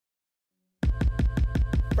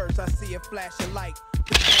I see it flashing light.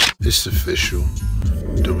 It's official.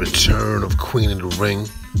 The return of Queen of the Ring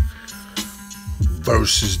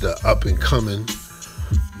versus the up-and-coming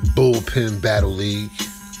BullPen Battle League.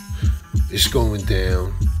 It's going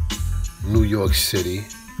down. New York City.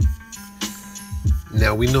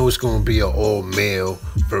 Now we know it's going to be an all-male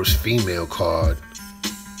versus female card.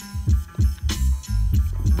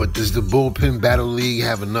 But does the BullPen Battle League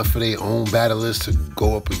have enough of their own battlers to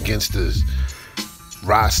go up against the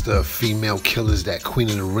roster of female killers that Queen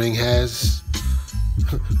of the Ring has?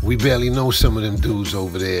 We barely know some of them dudes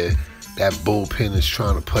over there that BullPen is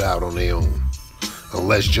trying to put out on their own.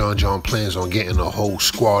 Unless John plans on getting a whole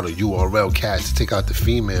squad of URL cats to take out the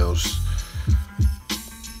females.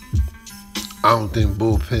 I don't think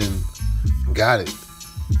BullPen got it.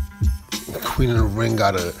 Queen of the Ring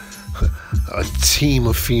got a team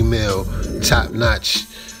of female top-notch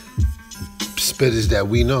spitters that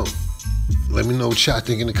we know. Let me know what y'all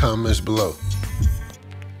think in the comments below.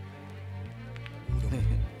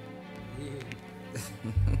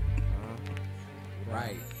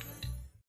 Right.